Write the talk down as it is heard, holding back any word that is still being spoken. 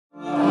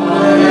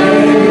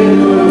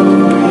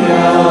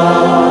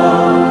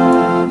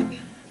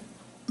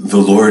The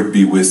Lord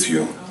be with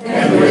you.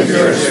 And with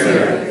your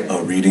spirit.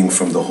 A reading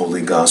from the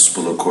Holy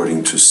Gospel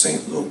according to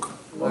St. Luke.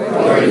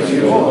 Glory to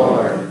you,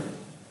 Lord.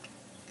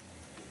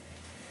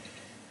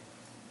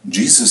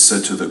 Jesus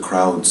said to the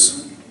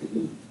crowds,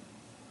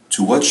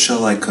 "To what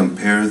shall I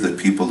compare the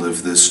people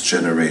of this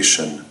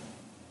generation?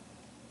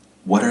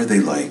 What are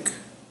they like?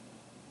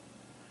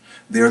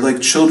 They are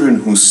like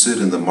children who sit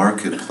in the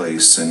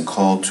marketplace and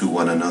call to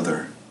one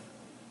another.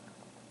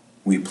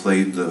 We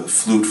played the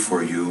flute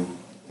for you,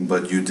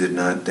 but you did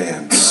not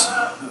dance.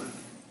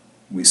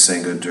 We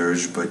sang a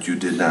dirge, but you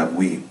did not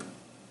weep.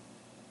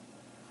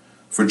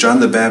 For John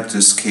the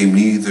Baptist came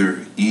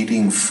neither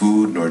eating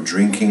food nor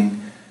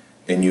drinking,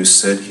 and you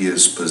said he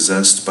is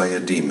possessed by a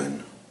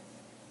demon.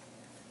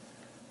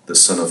 The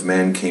Son of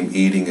Man came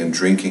eating and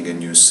drinking,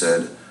 and you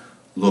said,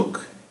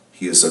 'Look,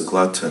 he is a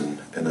glutton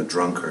and a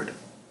drunkard,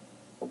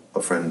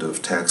 a friend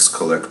of tax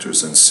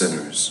collectors and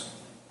sinners.'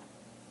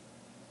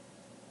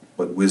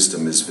 But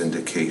wisdom is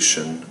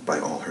vindication by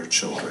all her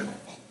children."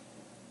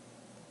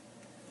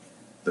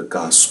 The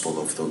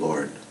Gospel of the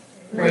Lord.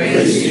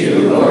 Praise to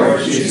you,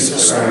 Lord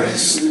Jesus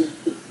Christ.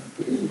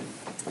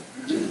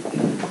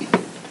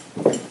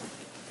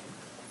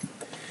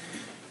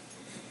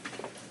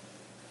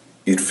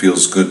 It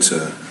feels good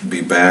to be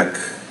back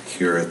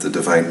here at the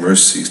Divine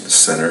Mercy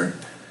Center.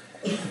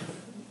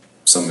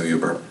 Some of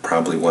you are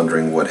probably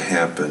wondering what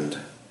happened.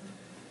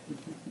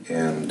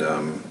 And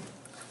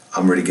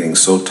I'm already getting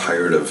so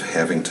tired of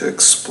having to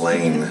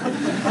explain.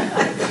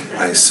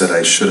 I said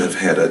I should have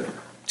had a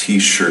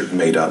t-shirt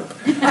made up.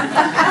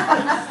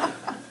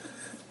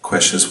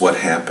 Question is what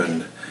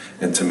happened,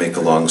 and to make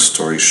a long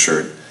story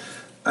short,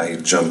 I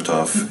jumped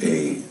off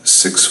a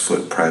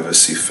 6-foot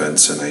privacy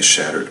fence and I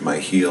shattered my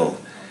heel.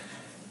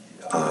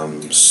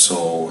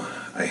 So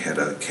I had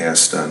a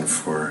cast on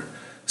for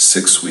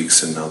 6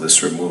 weeks and now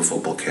this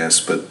removable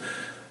cast, but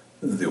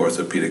the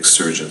orthopedic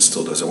surgeon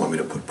still doesn't want me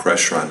to put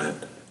pressure on it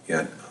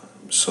yet.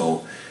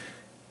 So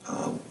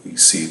we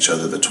see each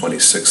other the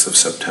 26th of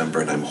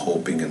September, and I'm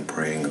hoping and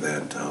praying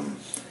that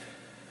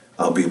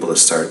I'll be able to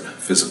start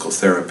physical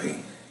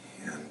therapy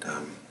and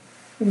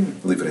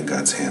leave it in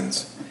God's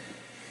hands.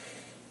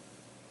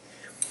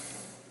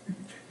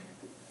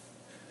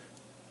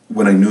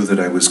 When I knew that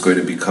I was going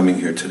to be coming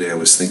here today, I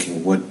was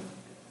thinking, what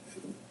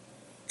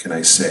can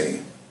I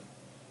say?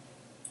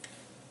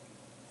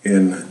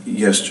 And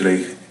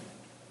yesterday,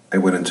 I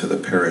went into the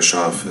parish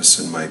office,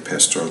 and my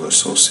pastoral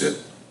associate,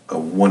 a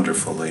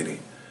wonderful lady,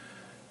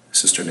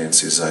 Sister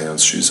Nancy Zion,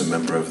 she's a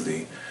member of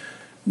the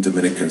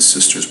Dominican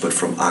Sisters, but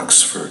from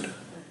Oxford,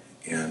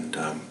 and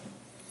a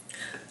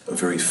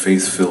very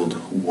faith-filled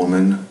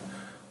woman,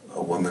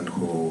 a woman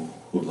who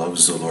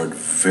loves the Lord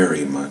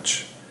very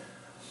much,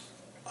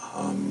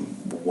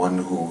 one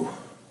who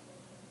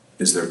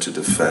is there to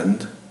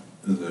defend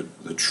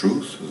the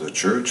truth of the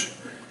church.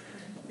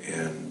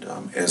 And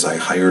as I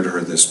hired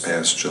her this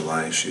past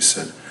July, she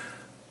said,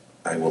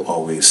 "I will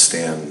always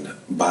stand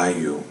by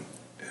you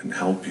and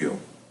help you."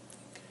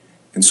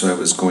 And so I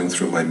was going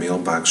through my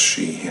mailbox.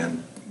 She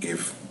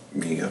gave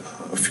me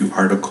a few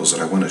articles that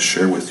I want to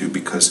share with you,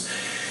 because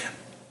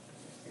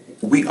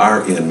we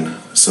are in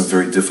some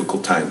very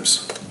difficult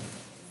times.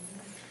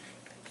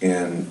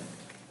 And,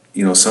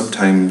 you know,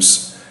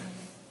 sometimes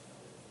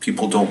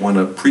people don't want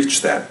to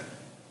preach that.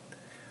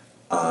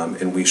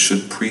 And we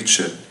should preach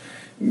it,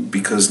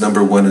 because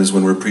number one is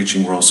when we're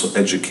preaching, we're also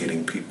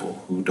educating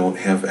people who don't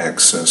have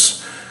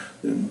access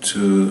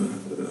to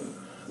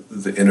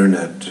the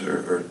internet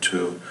or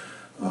to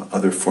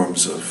other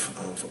forms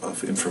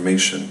of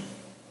information.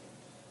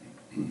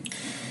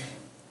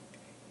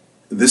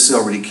 This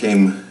already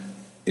came,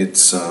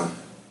 it's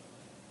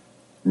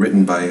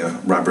written by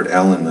Robert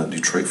Allen, a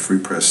Detroit Free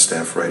Press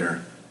staff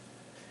writer,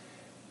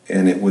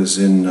 and it was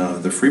in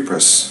the Free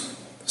Press,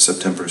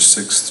 September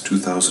 6th,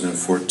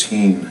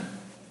 2014.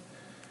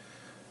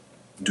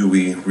 Do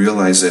we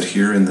realize that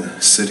here in the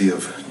city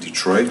of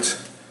Detroit,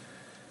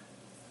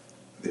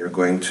 they are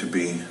going to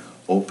be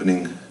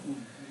opening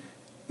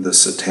the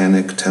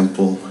Satanic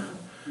Temple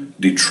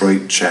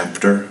Detroit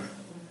chapter?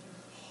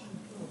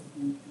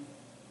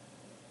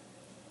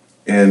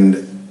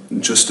 And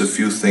just a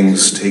few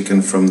things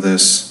taken from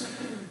this.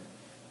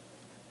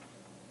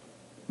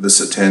 The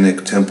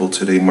Satanic Temple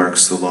today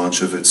marks the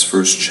launch of its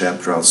first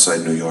chapter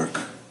outside New York.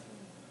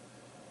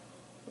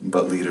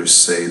 But leaders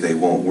say they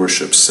won't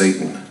worship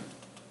Satan.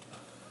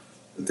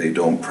 They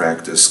don't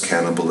practice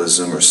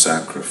cannibalism or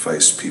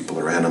sacrifice people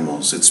or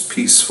animals. It's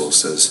peaceful,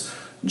 says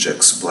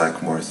Jex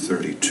Blackmore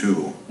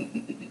 32.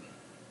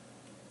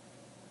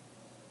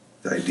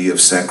 The idea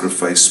of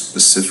sacrifice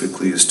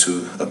specifically is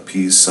to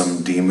appease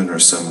some demon or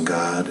some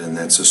god, and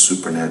that's a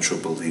supernatural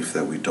belief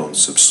that we don't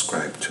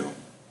subscribe to.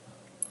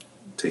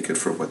 Take it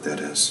for what that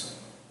is.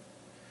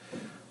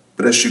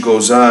 But as she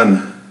goes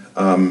on,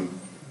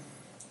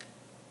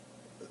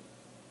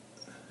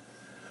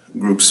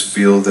 groups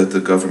feel that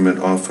the government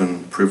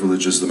often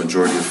privileges the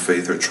majority of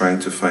faith, or trying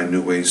to find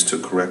new ways to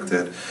correct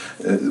that.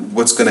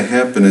 What's going to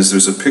happen is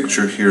there's a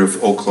picture here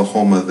of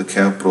Oklahoma, the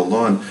Capitol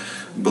lawn.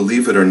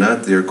 Believe it or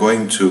not, they're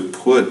going to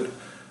put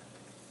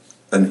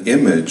an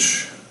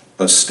image,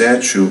 a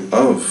statue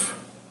of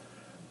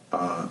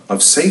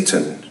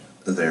Satan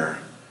there.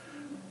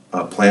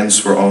 Plans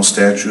for all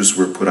statues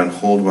were put on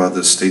hold while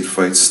the state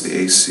fights the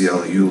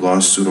ACLU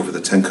lawsuit over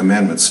the Ten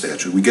Commandments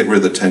statue. We get rid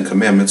of the Ten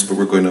Commandments, but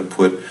we're going to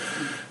put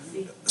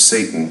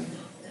Satan.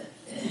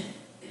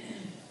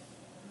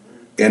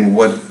 And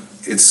what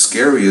it's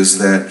scary is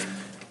that,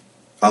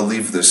 I'll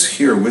leave this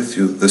here with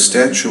you, the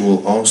statue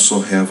will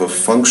also have a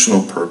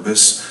functional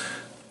purpose.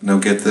 Now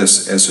get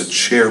this, as a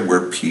chair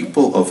where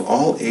people of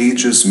all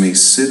ages may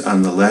sit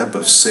on the lap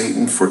of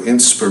Satan for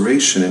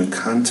inspiration and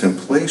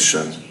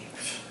contemplation.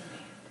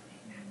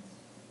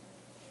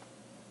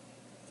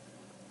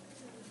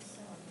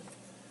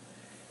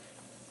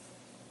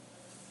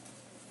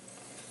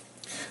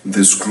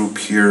 This group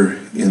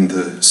here in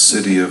the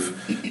city of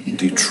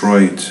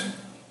Detroit,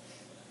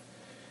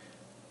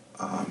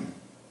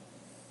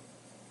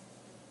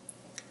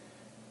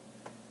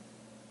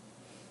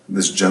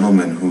 this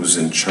gentleman who's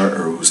in charge,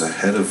 or who's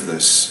ahead of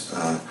this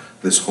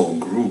this whole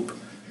group,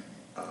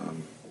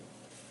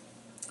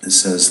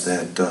 says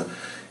that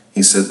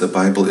he said the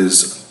Bible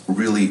is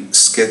really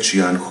sketchy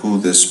on who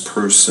this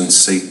person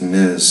Satan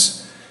is,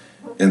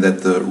 and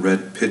that the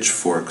red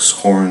pitchforks,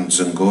 horns,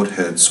 and goat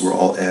heads were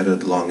all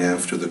added long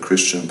after the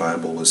Christian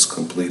Bible was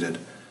completed.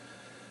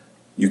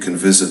 You can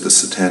visit the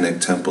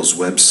Satanic Temple's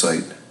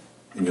website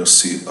and you'll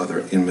see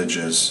other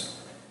images.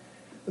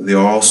 They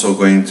are also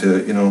going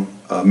to,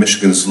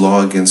 Michigan's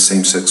law against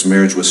same-sex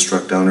marriage was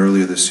struck down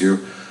earlier this year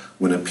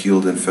when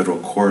appealed in federal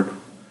court,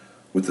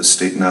 with the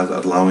state not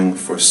allowing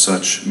for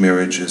such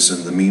marriages.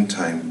 In the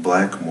meantime,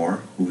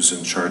 Blackmore, who's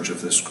in charge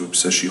of this group,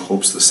 says she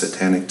hopes the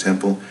Satanic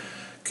Temple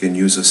can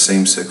use a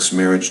same-sex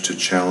marriage to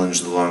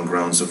challenge the law on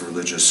grounds of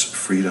religious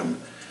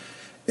freedom.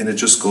 And it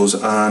just goes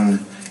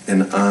on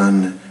and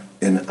on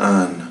and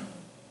on.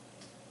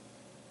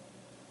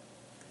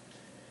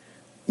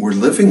 We're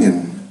living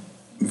in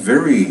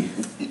very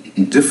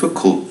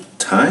difficult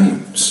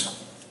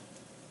times.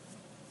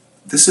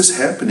 This is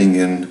happening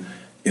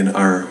in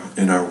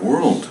our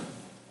world.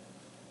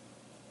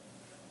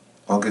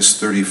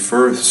 August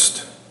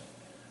 31st,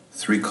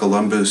 3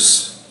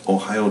 Columbus,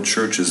 Ohio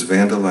churches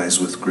vandalized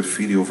with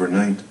graffiti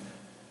overnight.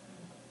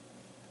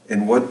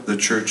 And what the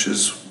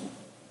churches,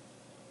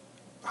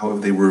 how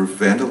they were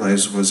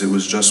vandalized, it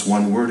was just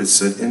one word. It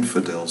said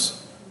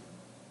infidels.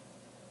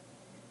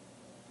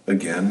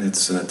 Again,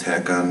 it's an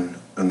attack on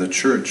the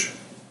church.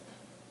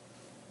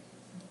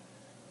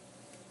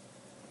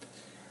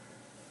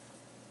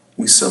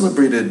 We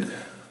celebrated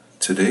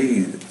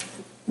today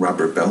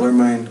Robert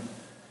Bellarmine.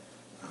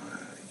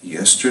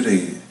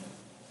 Yesterday,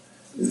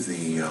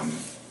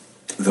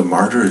 the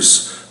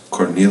martyrs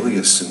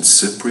Cornelius and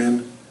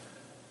Cyprian.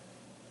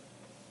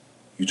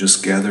 You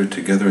just gathered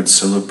together and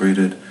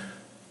celebrated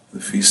the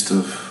feast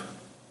of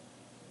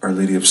Our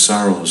Lady of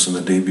Sorrows, and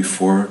the day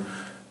before,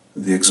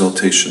 the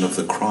exaltation of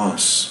the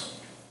cross.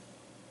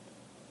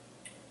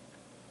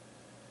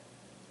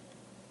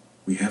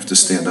 We have to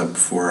stand up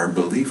for our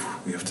belief.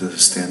 We have to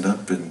stand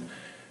up and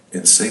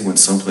say when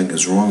something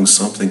is wrong,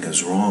 something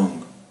is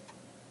wrong.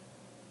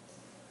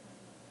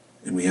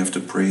 And we have to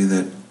pray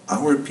that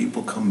our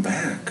people come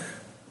back,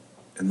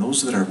 and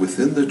those that are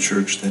within the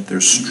church, that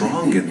they're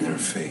strong in their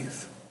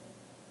faith.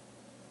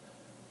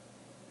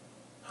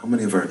 How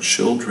many of our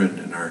children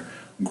and our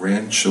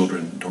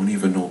grandchildren don't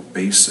even know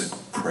basic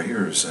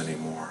prayers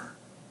anymore?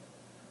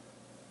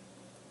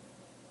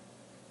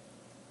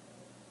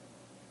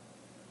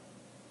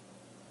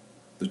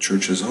 The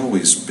church has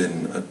always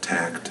been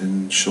attacked,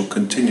 and she'll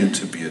continue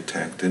to be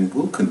attacked, and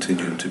will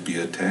continue to be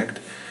attacked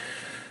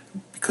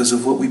because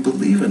of what we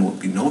believe in, what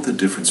we know the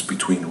difference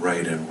between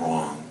right and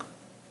wrong.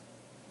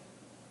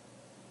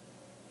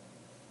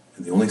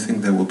 And the only thing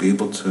that will be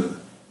able to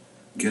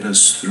get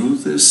us through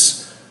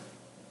this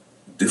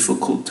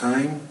difficult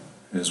time,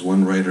 as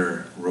one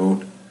writer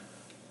wrote,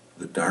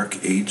 the dark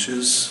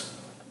ages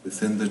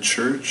within the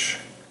church,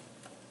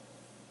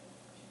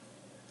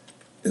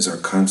 is our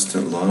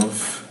constant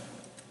love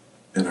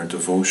and our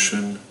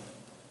devotion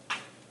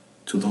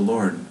to the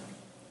Lord.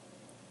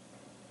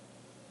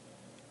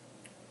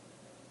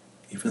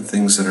 Even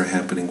things that are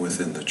happening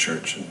within the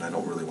church, and I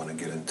don't really want to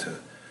get into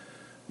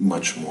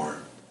much more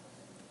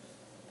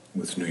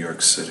with New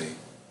York City.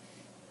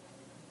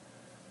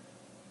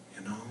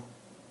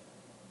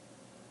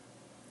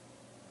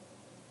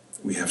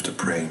 We have to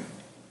pray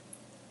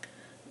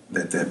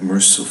that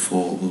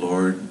merciful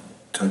Lord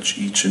touch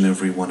each and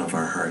every one of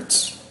our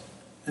hearts,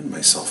 and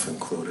myself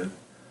included.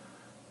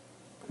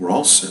 We're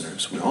all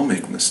sinners. We all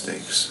make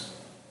mistakes.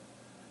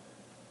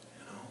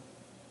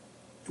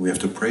 And we have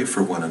to pray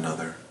for one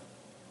another.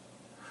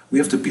 We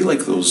have to be like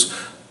those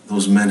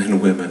men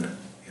and women,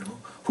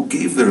 who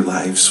gave their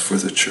lives for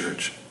the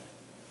church,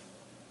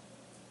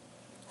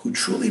 who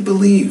truly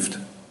believed,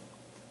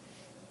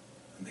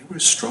 and they were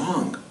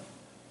strong.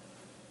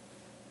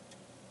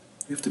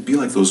 We have to be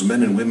like those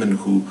men and women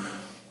who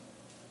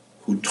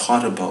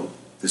taught about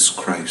this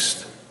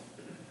Christ,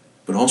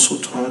 but also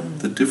taught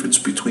the difference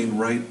between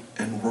right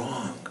and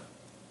wrong.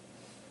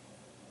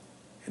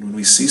 And when we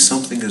we see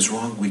something is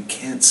wrong, we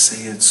can't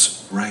say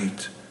it's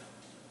right.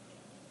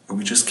 Or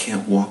we just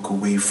can't walk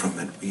away from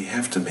it. We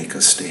have to make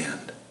a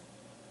stand,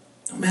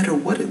 no matter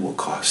what it will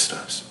cost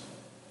us.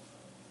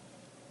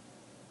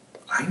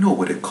 I know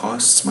what it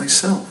costs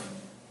myself.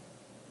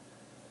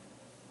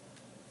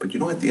 But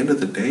at the end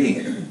of the day,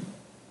 in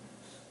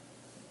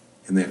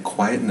that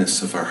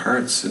quietness of our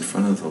hearts in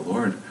front of the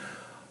Lord,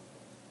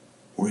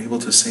 we're able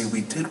to say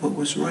we did what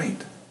was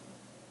right.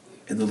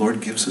 And the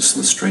Lord gives us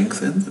the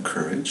strength and the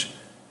courage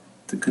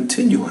to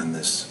continue on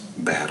this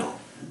battle.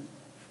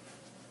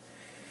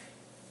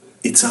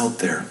 It's out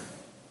there.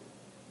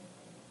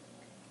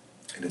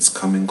 And it's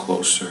coming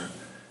closer.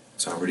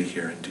 It's already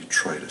here in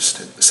Detroit, a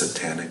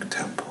satanic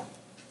temple.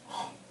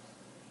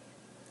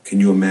 Can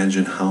you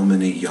imagine how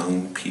many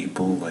young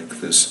people like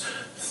this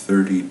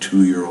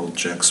 32-year-old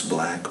Jex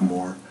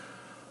Blackmore,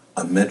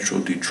 a Metro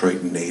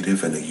Detroit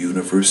native and a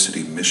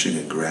University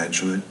Michigan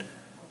graduate,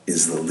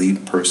 is the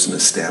lead person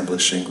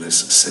establishing this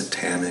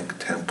satanic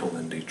temple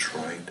in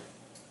Detroit?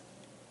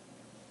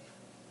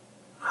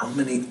 How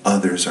many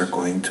others are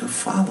going to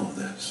follow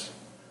this?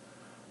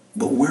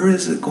 But where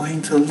is it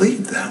going to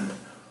lead them?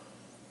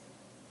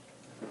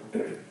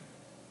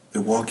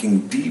 They're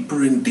walking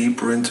deeper and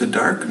deeper into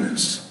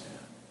darkness,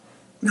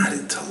 not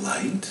into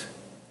light.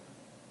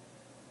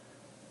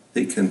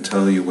 They can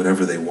tell you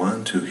whatever they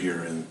want to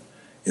here in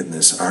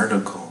this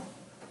article,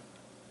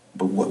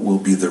 but what will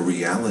be the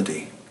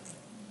reality?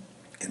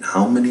 And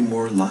how many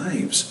more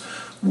lives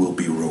will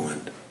be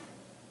ruined?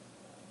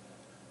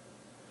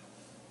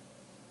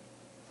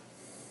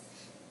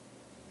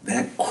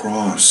 That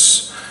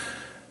cross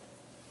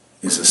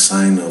is a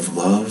sign of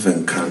love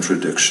and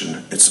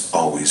contradiction. It's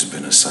always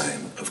been a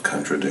sign of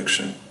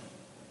contradiction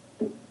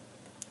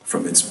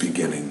from its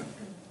beginning.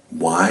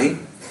 Why?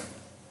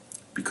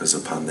 Because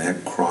upon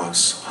that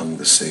cross hung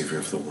the Savior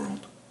of the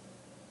world.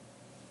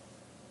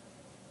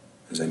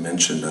 As I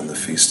mentioned on the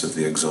Feast of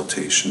the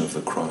Exaltation of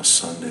the Cross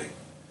Sunday,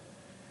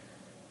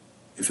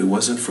 if it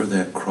wasn't for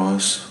that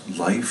cross,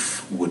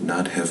 life would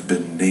not have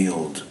been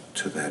nailed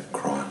to that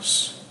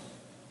cross.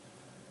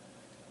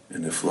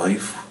 And if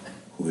life,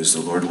 who is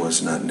the Lord,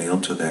 was not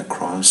nailed to that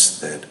cross,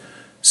 that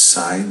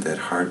side, that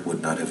heart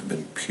would not have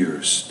been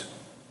pierced.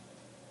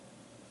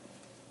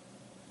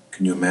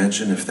 Can you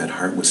imagine if that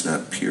heart was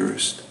not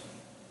pierced?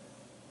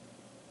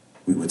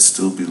 We would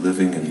still be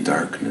living in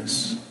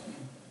darkness.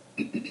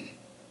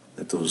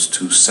 That those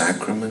two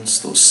sacraments,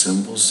 those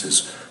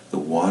symbols, the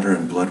water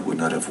and blood would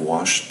not have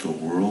washed the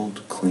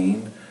world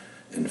clean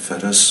and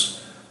fed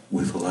us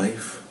with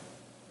life.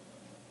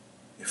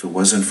 If it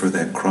wasn't for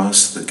that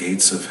cross, the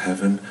gates of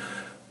heaven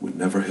would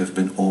never have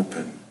been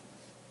open.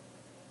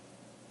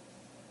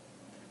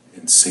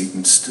 And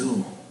Satan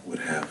still would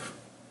have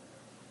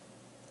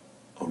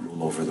a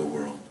rule over the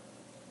world.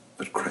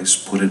 But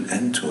Christ put an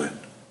end to it.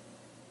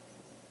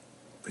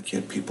 But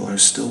yet people are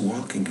still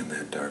walking in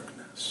that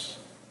darkness.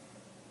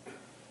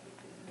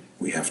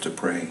 We have to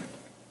pray.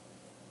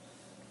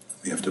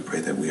 We have to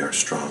pray that we are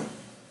strong.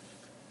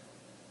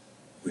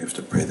 We have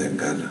to pray that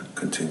God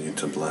continue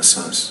to bless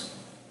us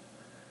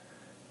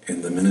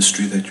in the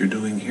ministry that you're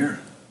doing here.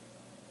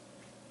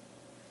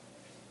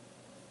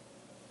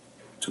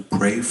 To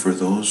pray for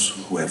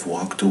those who have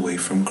walked away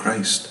from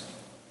Christ.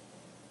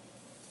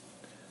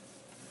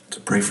 To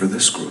pray for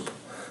this group.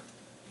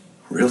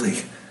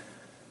 Really,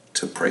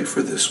 to pray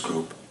for this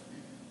group.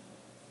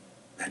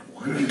 That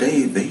one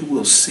day they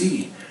will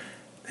see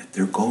that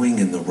they're going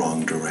in the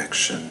wrong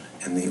direction.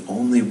 And the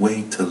only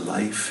way to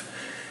life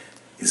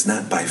is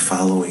not by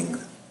following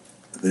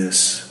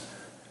this,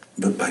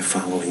 but by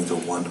following the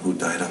one who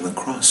died on the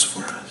cross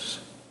for us.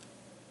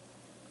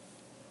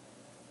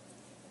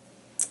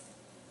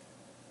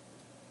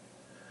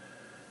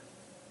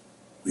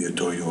 We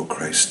adore you, O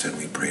Christ, and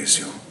we praise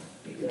you.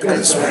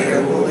 Because by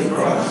your holy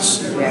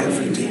cross you have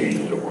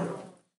redeemed the world.